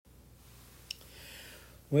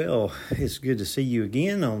Well, it's good to see you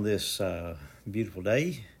again on this beautiful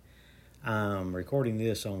day. I'm recording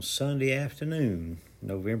this on Sunday afternoon,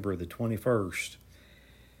 November the 21st.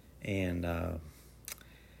 And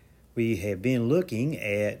we have been looking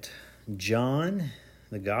at John,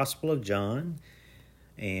 the Gospel of John,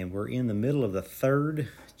 and we're in the middle of the third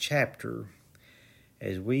chapter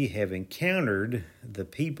as we have encountered the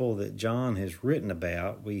people that John has written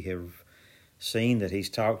about. We have seen that he's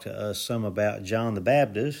talked to us some about John the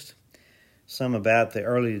Baptist, some about the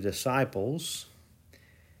early disciples,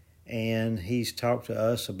 and he's talked to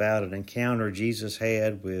us about an encounter Jesus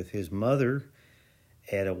had with his mother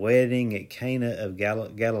at a wedding at Cana of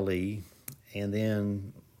Galilee. And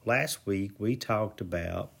then last week we talked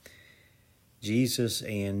about Jesus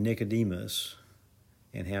and Nicodemus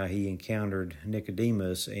and how he encountered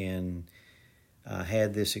Nicodemus and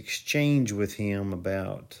had this exchange with him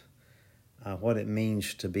about what it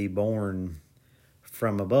means to be born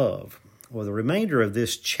from above. Well, the remainder of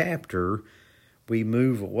this chapter, we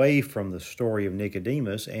move away from the story of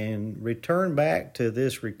Nicodemus and return back to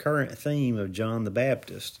this recurrent theme of John the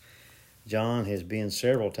Baptist. John has been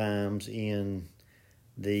several times in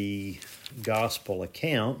the gospel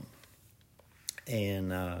account,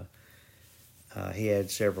 and he had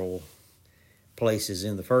several places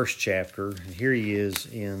in the first chapter, and here he is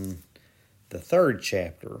in the third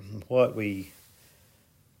chapter. What we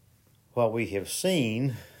have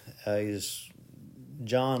seen is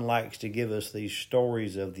John likes to give us these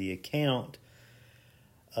stories of the account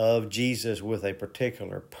of Jesus with a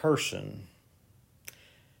particular person.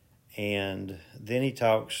 And then he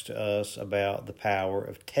talks to us about the power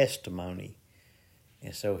of testimony.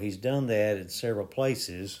 And so he's done that in several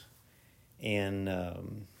places. And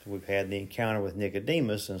we've had the encounter with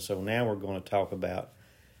Nicodemus, and so now we're going to talk about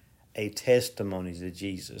a testimony to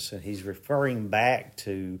Jesus. And he's referring back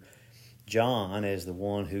to John as the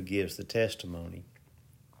one who gives the testimony.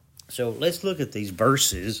 So let's look at these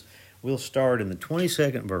verses. We'll start in the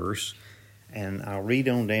 22nd verse, and I'll read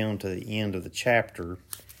on down to the end of the chapter,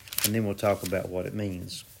 and then we'll talk about what it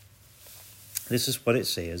means. This is what it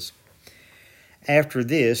says. After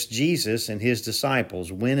this, Jesus and his disciples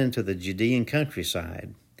went into the Judean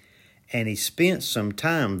countryside, and he spent some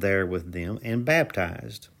time there with them and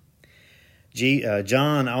baptized.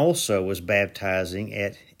 John also was baptizing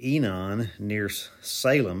at Enon near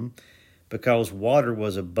Salem because water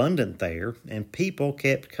was abundant there, and people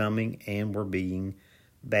kept coming and were being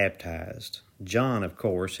baptized. John, of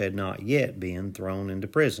course, had not yet been thrown into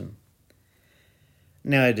prison.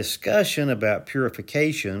 Now, a discussion about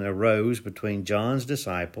purification arose between John's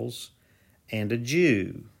disciples and a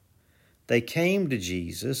Jew. They came to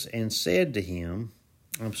Jesus and said to him,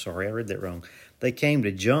 They came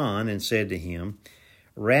to John and said to him,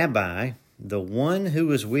 Rabbi, the one who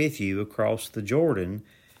was with you across the Jordan,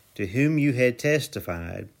 to whom you had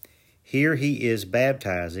testified, here he is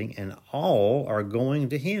baptizing, and all are going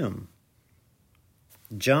to him.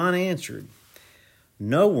 John answered,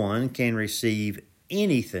 No one can receive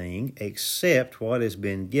anything except what has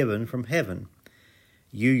been given from heaven.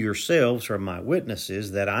 You yourselves are my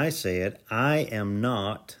witnesses that I said, I am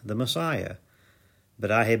not the Messiah,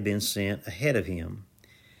 but I have been sent ahead of him.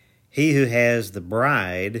 He who has the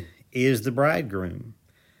bride is the bridegroom.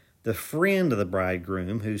 The friend of the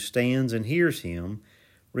bridegroom who stands and hears him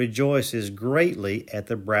rejoices greatly at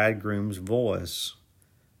the bridegroom's voice.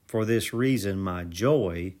 For this reason my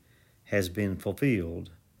joy has been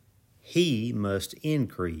fulfilled. He must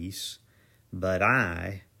increase, but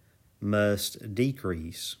I must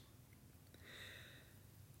decrease.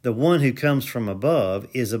 The one who comes from above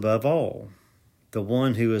is above all. The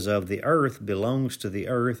one who is of the earth belongs to the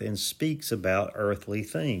earth and speaks about earthly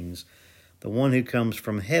things. The one who comes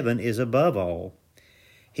from heaven is above all.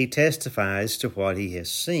 He testifies to what he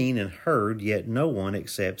has seen and heard, yet no one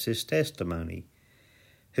accepts his testimony.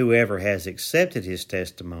 Whoever has accepted his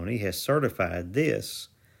testimony has certified this,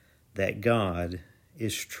 that God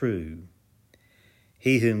is true.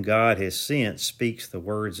 He whom God has sent speaks the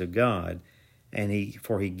words of God,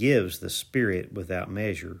 for he gives the Spirit without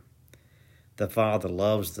measure. The Father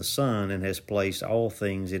loves the Son and has placed all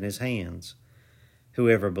things in his hands.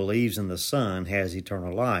 Whoever believes in the Son has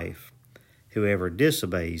eternal life. Whoever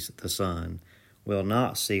disobeys the Son will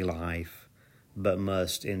not see life, but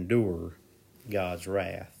must endure God's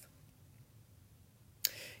wrath.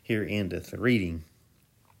 Here endeth the reading.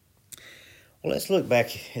 Well, let's look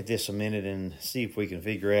back at this a minute and see if we can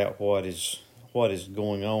figure out what is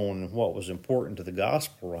going on and what was important to the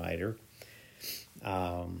gospel writer.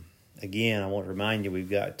 Again, I want to remind you we've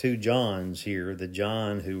got two Johns here. The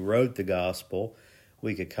John who wrote the gospel,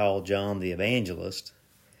 we could call John the evangelist,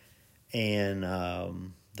 and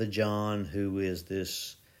the John who is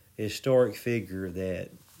this historic figure that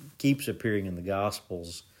keeps appearing in the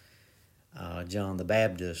Gospels, John the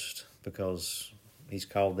Baptist, because he's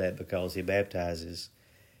called that because he baptizes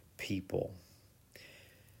people.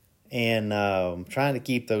 And trying to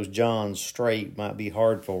keep those Johns straight might be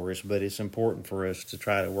hard for us, but it's important for us to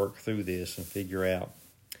try to work through this and figure out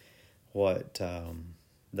what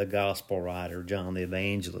the gospel writer, John the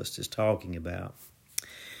Evangelist, is talking about.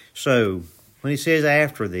 So, when he says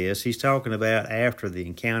after this, he's talking about after the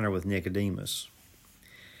encounter with Nicodemus.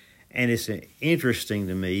 And it's interesting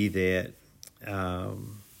to me that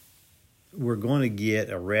we're going to get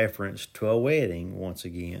a reference to a wedding once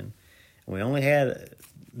again. We only had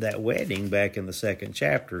that wedding back in the 2nd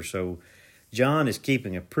chapter, so John is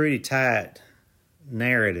keeping a pretty tight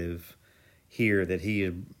narrative here that he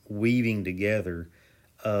is weaving together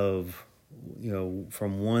of,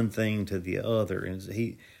 from one thing to the other.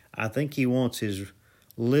 And I think he wants his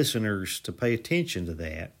listeners to pay attention to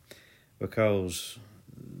that, because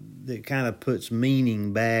it kind of puts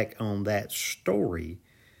meaning back on that story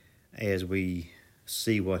as we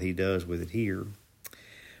see what he does with it here.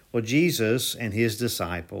 Well, Jesus and his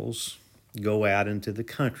disciples go out into the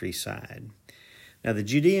countryside. Now, the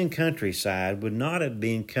Judean countryside would not have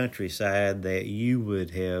been countryside that you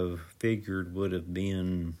would have figured would have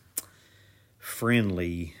been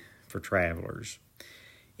friendly for travelers.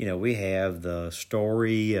 We have the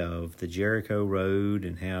story of the Jericho Road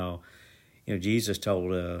and how, Jesus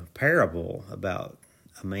told a parable about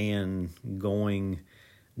a man going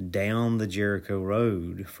down the Jericho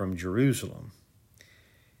Road from Jerusalem.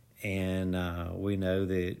 And we know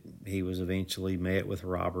that he was eventually met with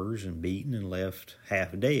robbers and beaten and left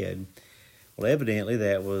half dead. Well, evidently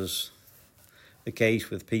that was the case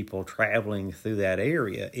with people traveling through that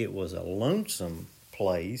area. It was a lonesome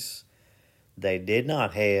place. They did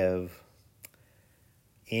not have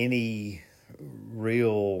any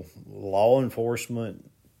real law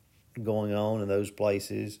enforcement going on in those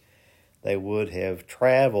places. They would have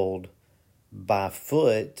traveled by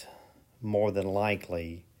foot more than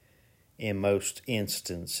likely in most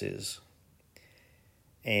instances.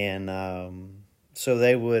 And so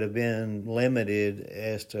they would have been limited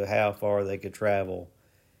as to how far they could travel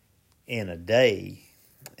in a day.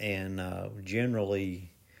 And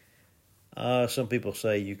generally, some people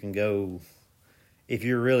say you can go, if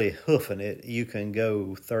you're really hoofing it, you can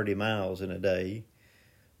go 30 miles in a day.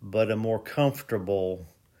 But a more comfortable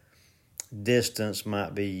distance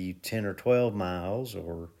might be 10 or 12 miles,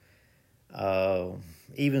 or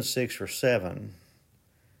even 6 or 7,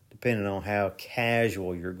 depending on how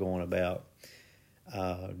casual you're going about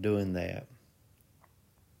doing that.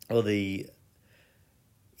 Well, the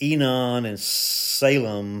Enon and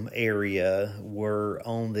Salem area were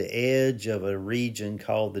on the edge of a region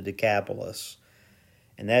called the Decapolis.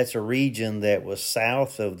 And that's a region that was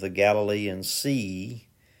south of the Galilean Sea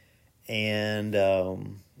and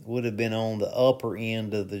would have been on the upper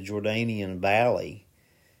end of the Jordanian Valley.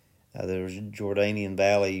 The Jordanian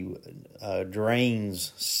Valley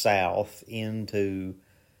drains south into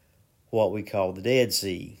what we call the Dead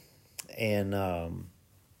Sea. And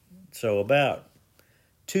so about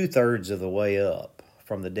 2/3 of the way up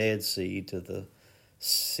from the Dead Sea to the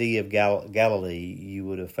Sea of Galilee, you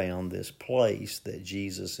would have found this place that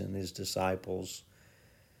Jesus and his disciples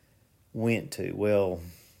went to. Well,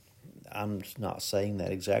 I'm not saying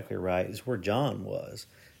that exactly right. It's where John was.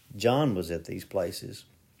 John was at these places.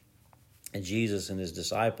 And Jesus and his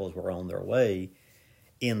disciples were on their way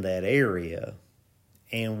in that area.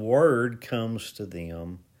 And word comes to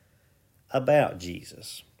them about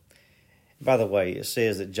Jesus. By the way, it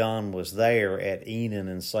says that John was there at Enon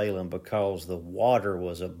and Salem because the water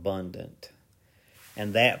was abundant.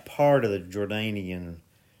 And that part of the Jordanian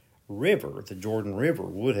River, the Jordan River,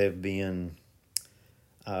 would have been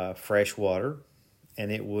fresh water,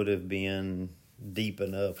 and it would have been deep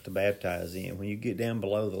enough to baptize in. When you get down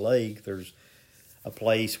below the lake, there's a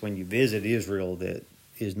place when you visit Israel that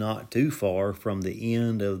is not too far from the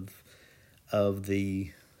end of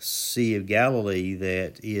the Sea of Galilee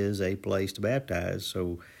that is a place to baptize.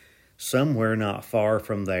 So somewhere not far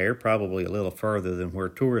from there, probably a little further than where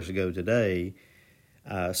tourists go today,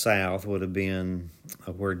 south would have been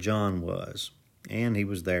where John was. And he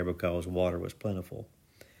was there because water was plentiful.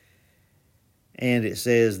 And it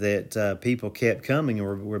says that people kept coming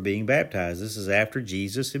and were being baptized. This is after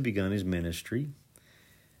Jesus had begun his ministry,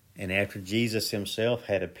 and after Jesus himself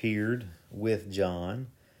had appeared with John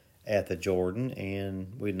at the Jordan.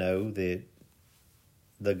 And we know that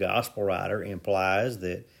the gospel writer implies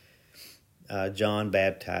that John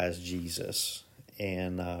baptized Jesus.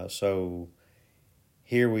 And so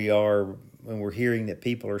here we are when we're hearing that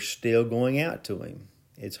people are still going out to him.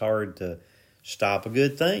 It's hard to stop a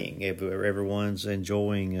good thing if everyone's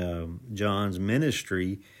enjoying John's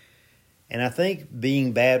ministry. And I think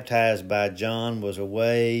being baptized by John was a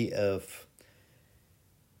way of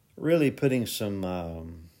really putting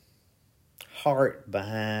some heart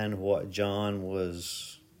behind what John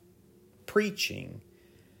was preaching.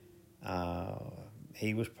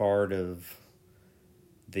 He was part of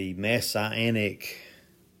the messianic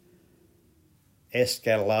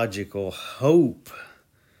eschatological hope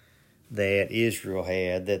that Israel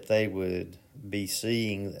had, that they would be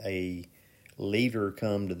seeing a leader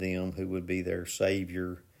come to them who would be their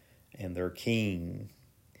Savior and their King.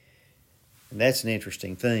 And that's an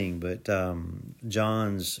interesting thing, but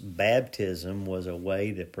John's baptism was a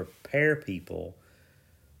way to prepare people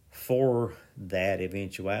for that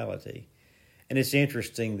eventuality. And it's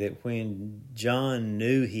interesting that when John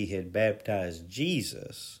knew he had baptized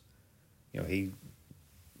Jesus,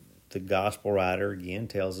 the gospel writer again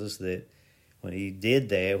tells us that when he did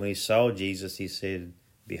that, when he saw Jesus, he said,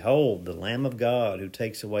 "Behold, the Lamb of God who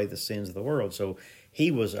takes away the sins of the world." So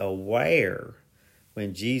he was aware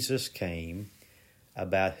when Jesus came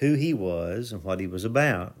about who he was and what he was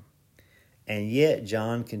about. And yet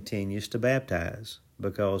John continues to baptize,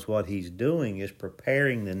 because what he's doing is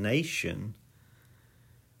preparing the nation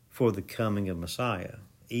for the coming of Messiah,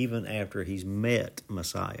 even after he's met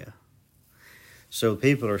Messiah. So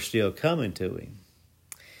people are still coming to him.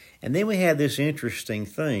 And then we have this interesting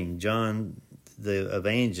thing. John, the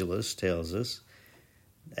evangelist, tells us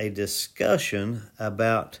a discussion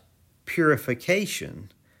about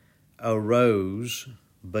purification arose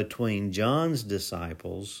between John's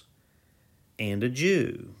disciples and a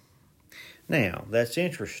Jew. Now, that's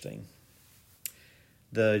interesting.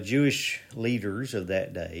 The Jewish leaders of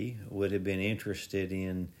that day would have been interested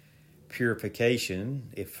in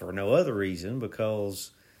purification, if for no other reason,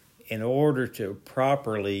 because in order to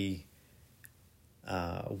properly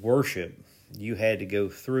worship, you had to go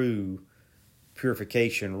through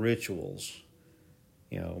purification rituals.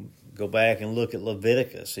 Go back and look at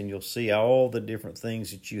Leviticus, and you'll see all the different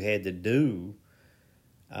things that you had to do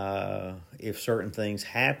if certain things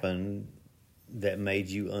happened that made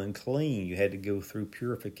you unclean. You had to go through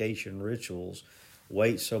purification rituals,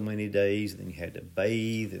 wait so many days, then you had to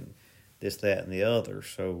bathe and this, that, and the other.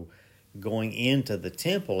 So going into the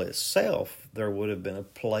temple itself, there would have been a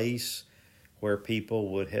place where people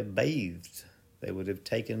would have bathed. They would have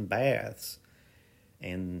taken baths.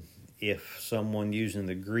 And if someone using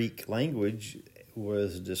the Greek language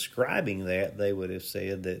was describing that, they would have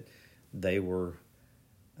said that they would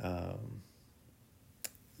have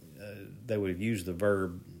used the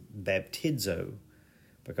verb baptizo,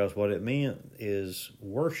 because what it meant is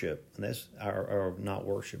worship, and that's or not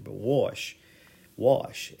worship, but wash.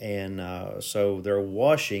 And so they're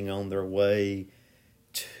washing on their way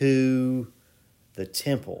to the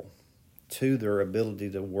temple, to their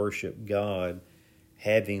ability to worship God,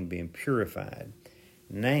 having been purified.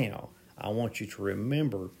 Now, I want you to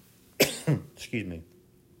remember, excuse me,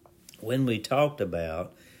 when we talked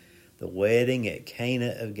about the wedding at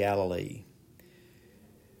Cana of Galilee,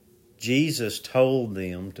 Jesus told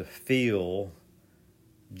them to fill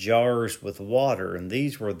jars with water, and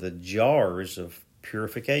these were the jars of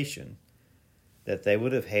purification that they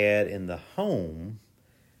would have had in the home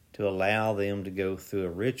to allow them to go through a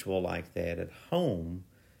ritual like that at home,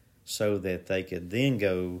 so that they could then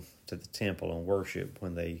go to the temple and worship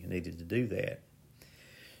when they needed to do that.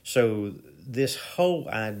 So this whole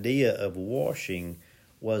idea of washing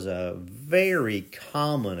was a very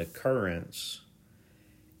common occurrence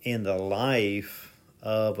in the life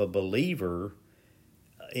of a believer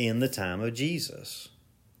in the time of Jesus.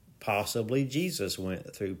 Possibly Jesus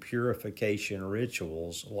went through purification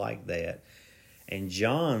rituals like that. And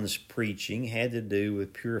John's preaching had to do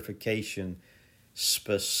with purification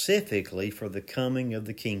specifically for the coming of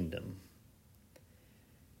the kingdom.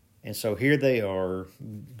 And so here they are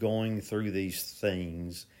going through these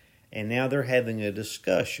things, and now they're having a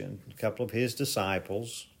discussion, a couple of his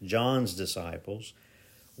disciples, John's disciples,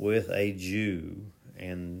 with a Jew.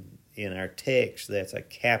 And in our text, that's a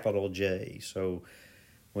capital J. So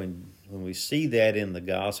when we see that in the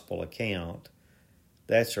gospel account,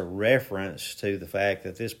 that's a reference to the fact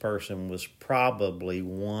that this person was probably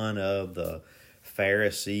one of the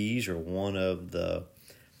Pharisees or one of the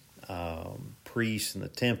priests in the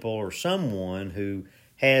temple, or someone who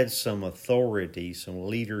had some authority, some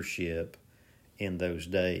leadership in those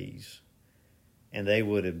days. And they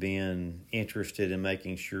would have been interested in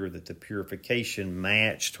making sure that the purification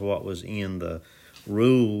matched what was in the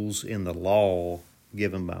rules in the law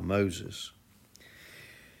given by Moses.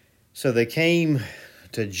 So they came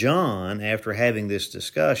to John after having this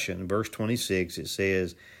discussion. Verse 26, it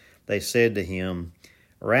says, they said to him,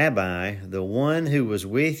 Rabbi, the one who was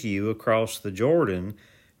with you across the Jordan,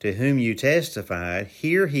 to whom you testified,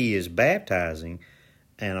 here he is baptizing,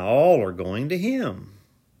 and all are going to him.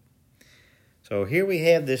 So here we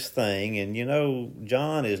have this thing, and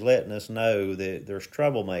John is letting us know that there's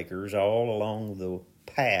troublemakers all along the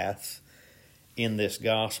path in this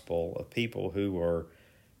gospel of people who are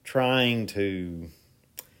trying to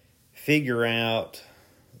figure out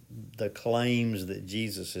the claims that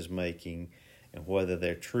Jesus is making and whether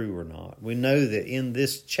they're true or not. We know that in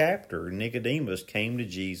this chapter, Nicodemus came to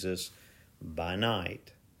Jesus by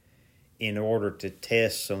night in order to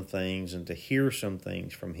test some things and to hear some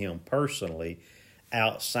things from him personally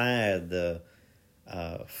outside the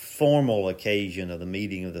formal occasion of the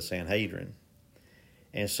meeting of the Sanhedrin.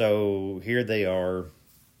 And so here they are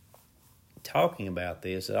talking about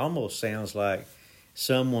this. It almost sounds like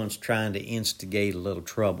someone's trying to instigate a little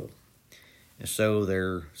trouble. And so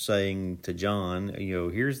they're saying to John,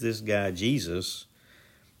 here's this guy Jesus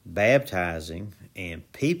baptizing,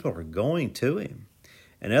 and people are going to him.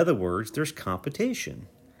 In other words, there's competition.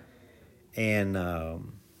 And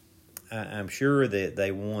I'm sure that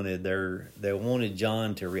they wanted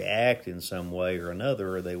John to react in some way or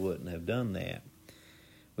another, or they wouldn't have done that.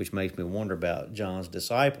 Which makes me wonder about John's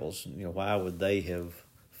disciples. Why would they have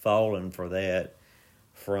fallen for that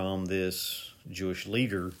from this Jewish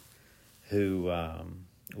leader who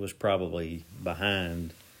was probably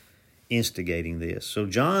behind instigating this? So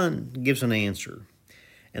John gives an answer,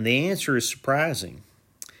 and the answer is surprising.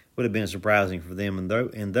 Would have been surprising for them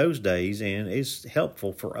in those days, and it's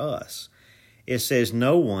helpful for us. It says,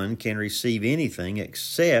 no one can receive anything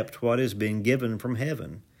except what has been given from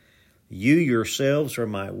heaven. You yourselves are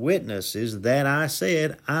my witnesses that I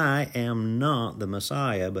said, I am not the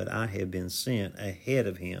Messiah, but I have been sent ahead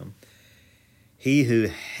of him. He who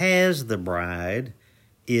has the bride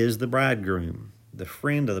is the bridegroom. The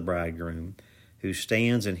friend of the bridegroom, who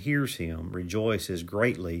stands and hears him, rejoices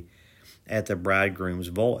greatly at the bridegroom's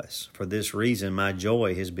voice. For this reason my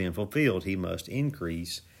joy has been fulfilled. He must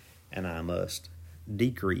increase, and I must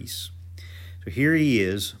decrease. So here he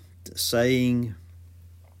is saying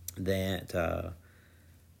that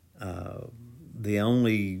the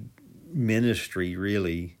only ministry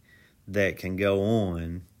really that can go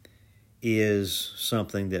on is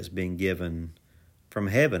something that's been given from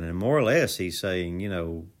heaven. And more or less he's saying,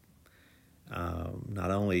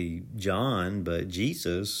 not only John, but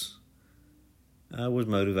Jesus was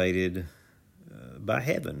motivated by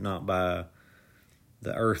heaven, not by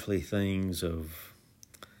the earthly things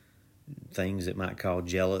that might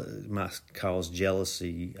cause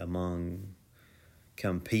jealousy among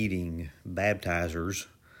competing baptizers.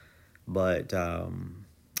 But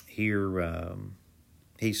here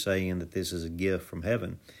he's saying that this is a gift from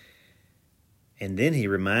heaven. And then he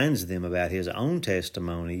reminds them about his own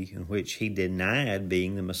testimony in which he denied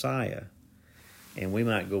being the Messiah. And we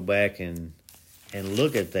might go back and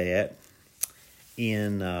look at that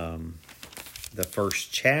in the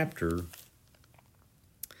first chapter,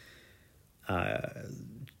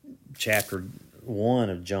 chapter 1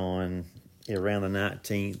 of John, around the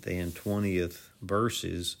 19th and 20th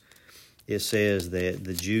verses. It says that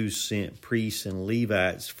the Jews sent priests and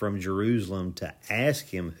Levites from Jerusalem to ask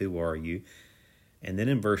him, who are you? And then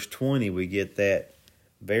in verse 20, we get that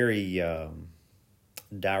very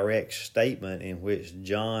direct statement in which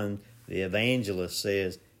John the evangelist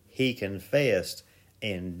says he confessed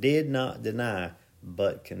and did not deny,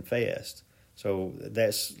 but confessed. So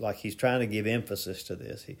that's like he's trying to give emphasis to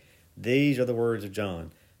this. These are the words of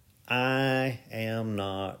John. I am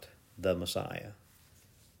not the Messiah.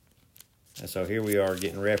 And so here we are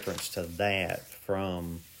getting reference to that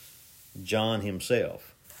from John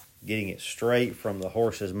himself, getting it straight from the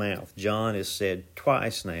horse's mouth. John has said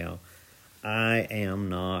twice now, I am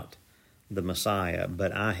not the Messiah,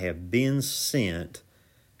 but I have been sent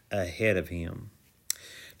ahead of him.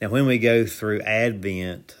 Now, when we go through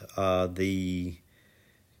Advent, those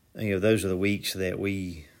are the weeks that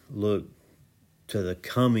we look to the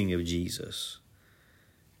coming of Jesus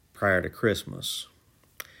prior to Christmas.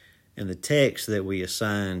 And the text that we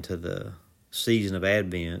assign to the season of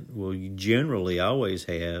Advent will generally always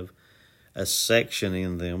have a section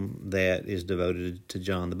in them that is devoted to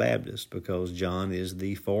John the Baptist, because John is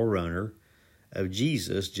the forerunner of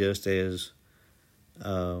Jesus, just as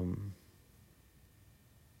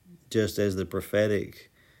the prophetic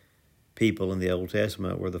people in the Old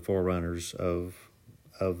Testament were the forerunners of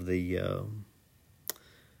the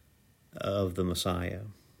Messiah.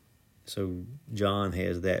 So John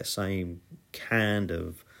has that same kind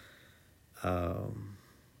of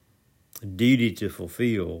duty to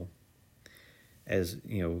fulfill, as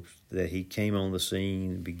you know, that he came on the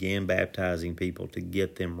scene, began baptizing people to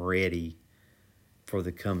get them ready for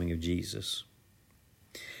the coming of Jesus.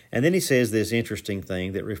 And then he says this interesting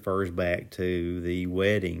thing that refers back to the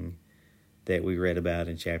wedding that we read about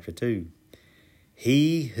in chapter 2.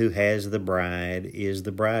 He who has the bride is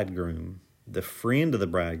the bridegroom. The friend of the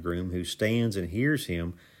bridegroom who stands and hears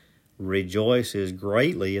him rejoices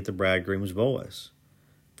greatly at the bridegroom's voice.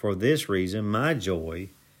 For this reason, my joy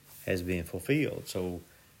has been fulfilled. So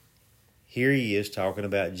here he is talking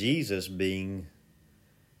about Jesus being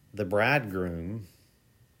the bridegroom.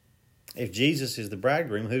 If Jesus is the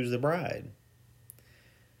bridegroom, who's the bride?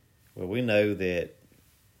 Well, we know that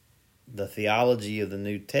the theology of the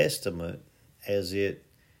New Testament, as it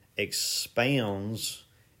expounds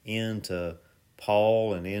into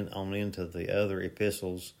Paul and into the other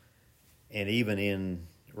epistles, and even in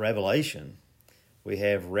Revelation, we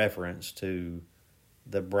have reference to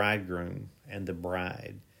the bridegroom and the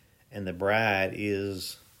bride. And the bride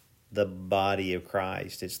is the body of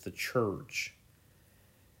Christ. It's the church.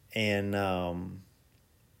 And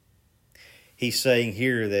he's saying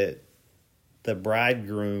here that the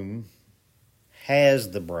bridegroom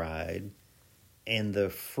has the bride, and the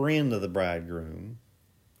friend of the bridegroom,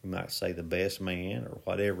 we might say the best man or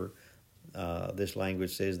whatever, this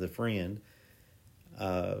language says the friend,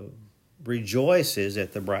 rejoices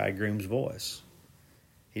at the bridegroom's voice.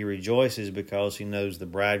 He rejoices because he knows the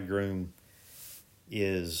bridegroom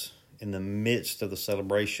is in the midst of the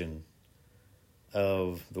celebration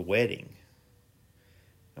of the wedding.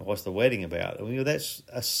 And what's the wedding about? Well, that's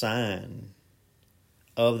a sign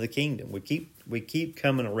of the kingdom. We keep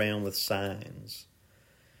coming around with signs.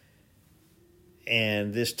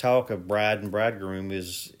 And this talk of bride and bridegroom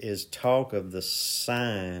is talk of the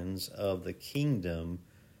signs of the kingdom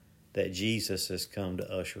that Jesus has come to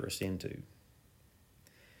usher us into.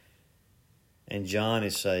 And John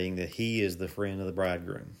is saying that he is the friend of the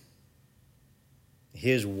bridegroom.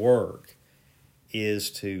 His work is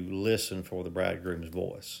to listen for the bridegroom's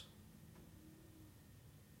voice.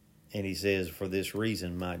 And he says, for this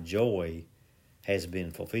reason, my joy has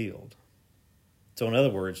been fulfilled. So in other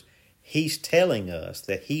words, he's telling us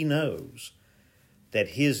that he knows that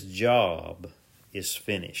his job is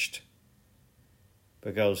finished,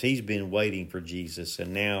 because he's been waiting for Jesus.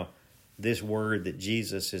 And now this word that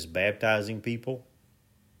Jesus is baptizing people,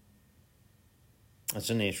 that's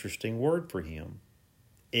an interesting word for him.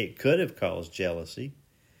 It could have caused jealousy,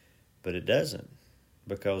 but it doesn't,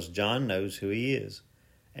 because John knows who he is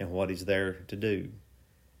and what he's there to do.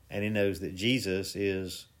 And he knows that Jesus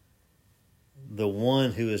is the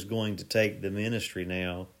one who is going to take the ministry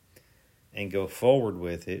now and go forward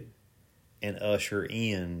with it and usher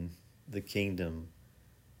in the kingdom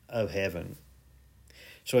of heaven.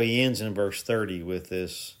 So he ends in verse 30 with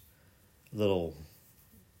this little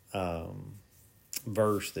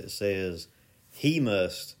verse that says, he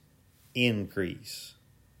must increase,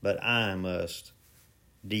 but I must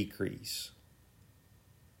decrease.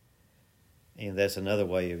 And that's another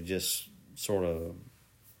way of just sort of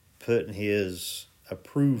putting his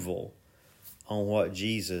approval on what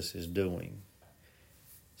Jesus is doing.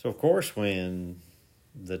 So, of course, when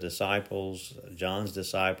the disciples, John's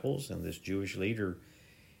disciples, and this Jewish leader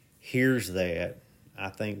hears that, I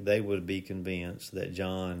think they would be convinced that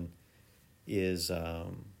John is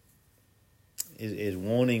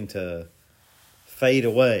wanting to fade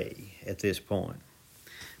away at this point.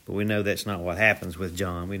 But we know that's not what happens with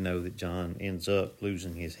John. We know that John ends up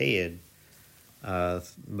losing his head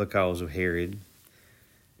because of Herod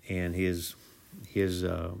and his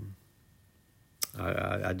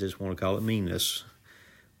I just want to call it meanness.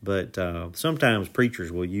 But sometimes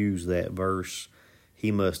preachers will use that verse,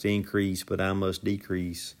 he must increase, but I must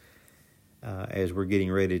decrease, as we're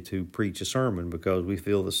getting ready to preach a sermon, because we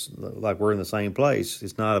feel this, like we're in the same place.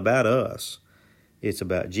 It's not about us. It's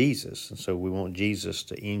about Jesus. And so we want Jesus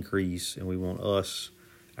to increase, and we want us,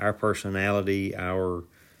 our personality, our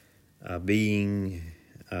being,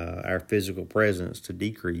 our physical presence to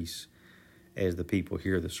decrease as the people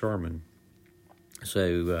hear the sermon.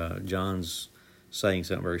 So John's saying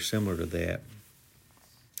something very similar to that,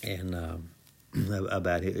 and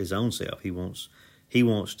about his own self. He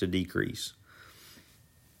wants to decrease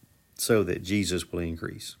so that Jesus will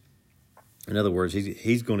increase. In other words,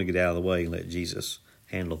 he's going to get out of the way and let Jesus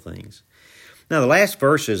handle things. Now, the last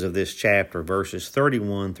verses of this chapter, verses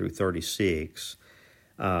 31 through 36,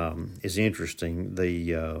 is interesting.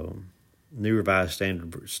 The New Revised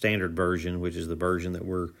Standard Version, which is the version that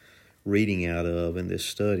we're reading out of in this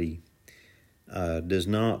study, does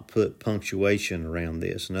not put punctuation around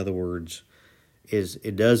this. In other words,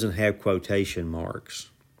 it doesn't have quotation marks.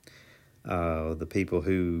 The people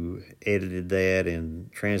who edited that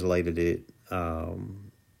and translated it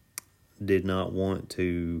did not want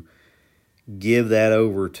to give that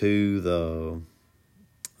over to the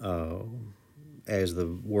as the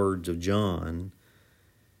words of John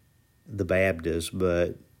the Baptist,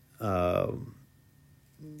 but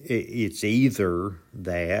it's either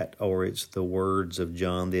that or it's the words of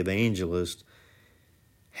John the Evangelist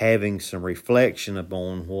having some reflection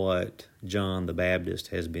upon what John the Baptist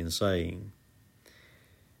has been saying.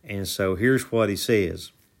 And so here's what he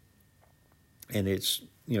says. And it's,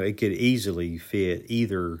 it could easily fit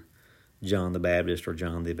either John the Baptist or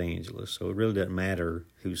John the Evangelist. So it really doesn't matter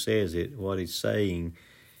who says it. What he's saying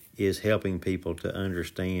is helping people to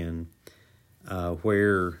understand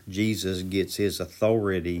where Jesus gets his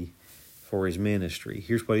authority for his ministry.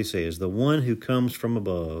 Here's what he says. The one who comes from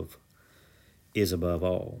above is above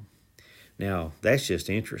all. Now, that's just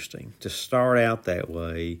interesting. To start out that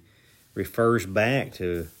way refers back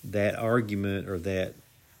to that argument or that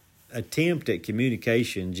attempt at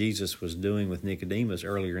communication Jesus was doing with Nicodemus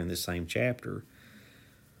earlier in this same chapter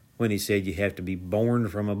when he said you have to be born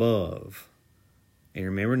from above. And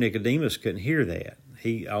remember, Nicodemus couldn't hear that.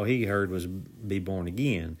 All he heard was be born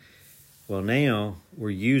again. Well, now we're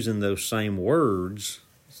using those same words,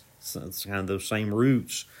 it's kind of those same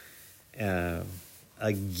roots,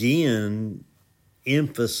 again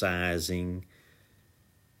emphasizing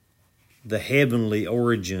the heavenly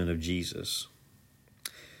origin of Jesus.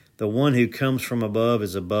 The one who comes from above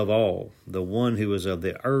is above all. The one who is of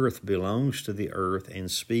the earth belongs to the earth and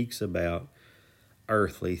speaks about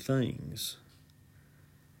earthly things.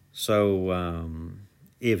 So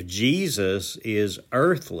if Jesus is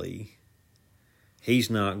earthly,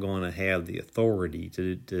 he's not going to have the authority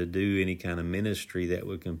to do any kind of ministry that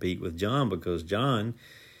would compete with John, because John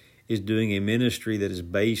is doing a ministry that is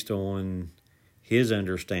based on his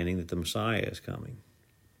understanding that the Messiah is coming.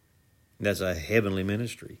 That's a heavenly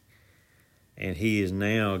ministry. And he is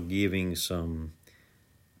now giving some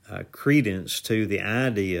credence to the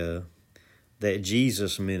idea that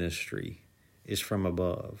Jesus' ministry is from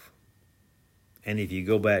above. And if you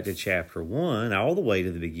go back to chapter 1, all the way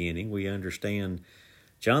to the beginning, we understand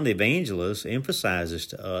John the Evangelist emphasizes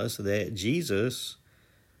to us that Jesus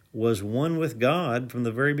was one with God from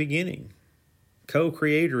the very beginning,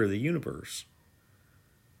 co-creator of the universe,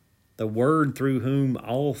 the Word through whom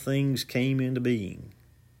all things came into being.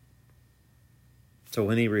 So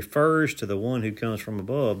when he refers to the one who comes from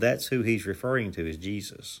above, that's who he's referring to as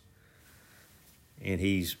Jesus. And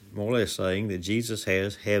he's more or less saying that Jesus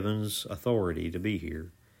has heaven's authority to be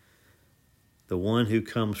here. The one who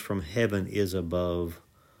comes from heaven is above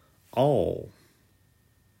all,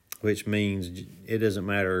 which means it doesn't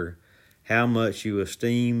matter how much you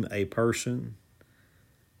esteem a person,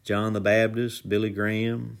 John the Baptist, Billy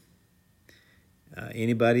Graham,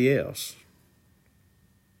 anybody else.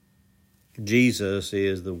 Jesus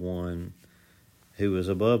is the one who is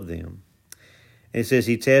above them. And it says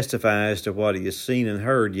he testifies to what he has seen and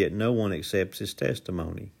heard, yet no one accepts his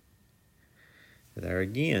testimony. There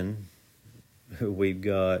again, we've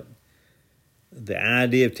got the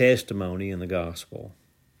idea of testimony in the gospel.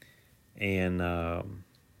 And,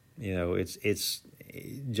 it's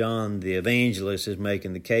John the Evangelist is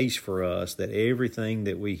making the case for us that everything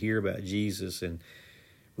that we hear about Jesus and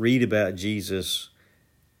read about Jesus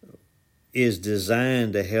is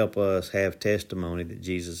designed to help us have testimony that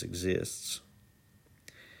Jesus exists.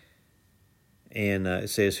 And it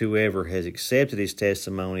says, whoever has accepted his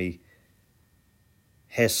testimony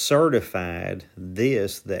has certified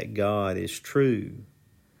this, that God is true.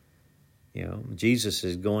 Jesus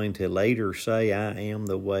is going to later say, I am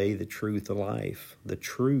the way, the truth, the life. The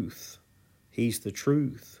truth. He's the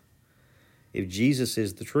truth. If Jesus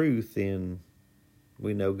is the truth, then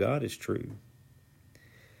we know God is true.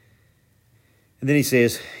 And then he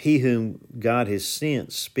says, he whom God has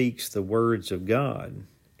sent speaks the words of God,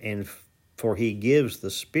 and for he gives the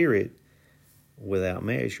Spirit without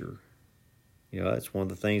measure. That's one of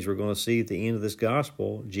the things we're going to see at the end of this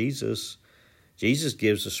gospel. Jesus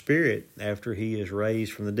gives the Spirit after he is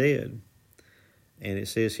raised from the dead. And it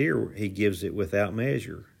says here, he gives it without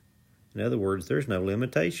measure. In other words, there's no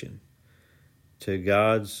limitation to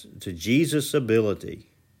Jesus' ability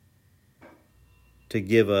to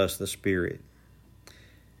give us the Spirit.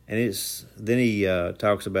 And then he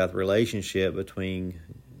talks about the relationship between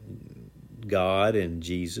God and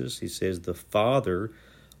Jesus. He says the Father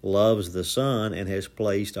loves the Son and has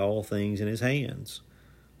placed all things in his hands.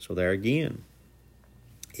 So there again,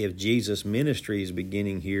 if Jesus' ministry is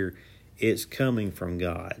beginning here It's coming from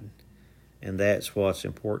God, and that's what's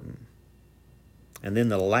important. And then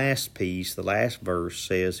the last piece, the last verse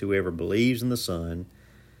says, whoever believes in the Son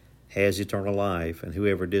has eternal life, and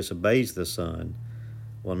whoever disobeys the Son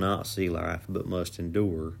will not see life, but must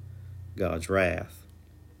endure God's wrath.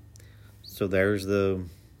 So there's the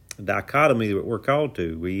dichotomy that we're called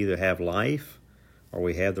to. We either have life or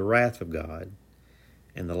we have the wrath of God.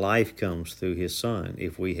 And the life comes through His Son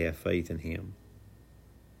if we have faith in Him.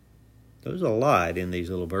 There's a lot in these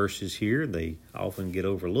little verses here. They often get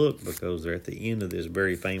overlooked because they're at the end of this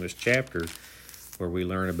very famous chapter where we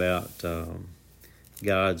learn about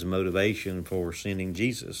God's motivation for sending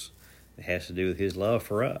Jesus. It has to do with His love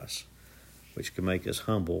for us, which can make us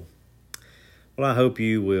humble. Well, I hope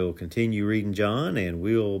you will continue reading John, and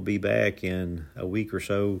we'll be back in a week or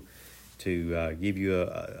so to give you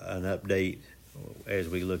an update as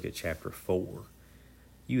we look at chapter 4.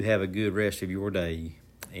 You have a good rest of your day,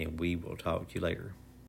 and we will talk to you later.